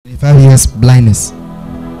25 years blindness.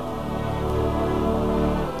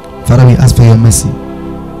 Father, we ask for your mercy.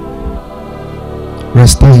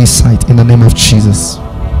 Restore his sight in the name of Jesus.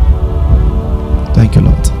 Thank you,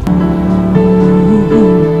 Lord.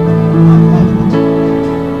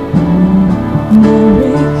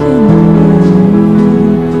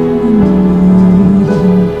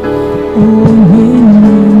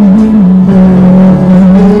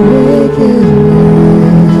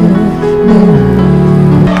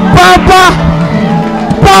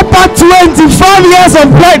 Papa, 25 years of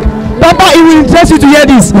blind. Papa, it will interest you to hear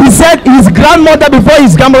this. He said his grandmother, before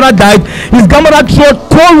his grandmother died, his grandmother threw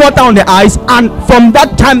cold water on the eyes, and from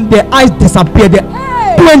that time the eyes disappeared.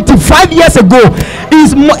 25 years ago,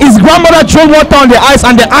 his grandmother threw water on the eyes,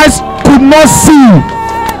 and the eyes could not see.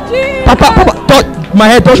 Papa, touch my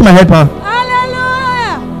head, Papa.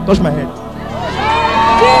 Hallelujah. Touch my head.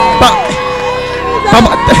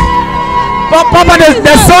 Papa,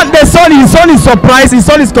 the son is surprised. His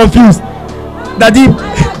son is confused. Daddy,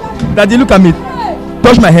 look at me.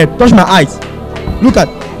 Touch my head. Touch my eyes. Look at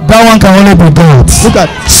that one. Can only be God. Look at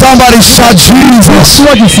somebody. Shout Jesus.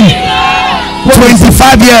 What you see?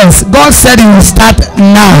 25 years. God said he will start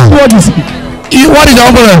now. What you see? What is the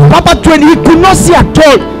umbrella? Papa, 20. He could not see at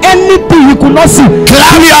all. Anything he could not see.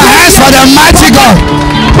 Clap your hands for the mighty God.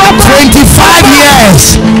 25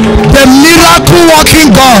 years. The miracle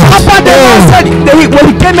working God. Papa, said when he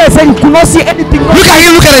came here, said he could not see anything. Look at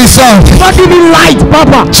him. Look at himself. Not even light,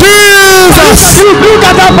 Papa. Jesus. Look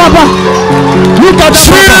at that, Papa. Look at that,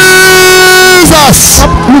 Jesus.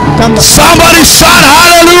 Papa. Somebody shout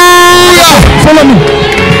hallelujah. Follow me.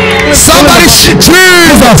 Somebody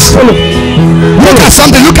Jesus. Follow. Look at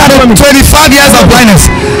something. Look at it. 25 years of blindness.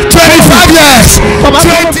 25 years.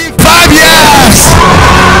 25 years.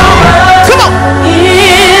 Come on.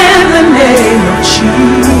 In the name of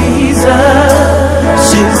Jesus,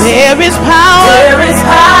 there is power. There is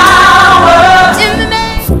power in the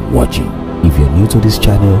name. For watching. If you're new to this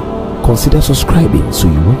channel, consider subscribing so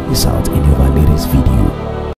you won't miss out any of our latest videos.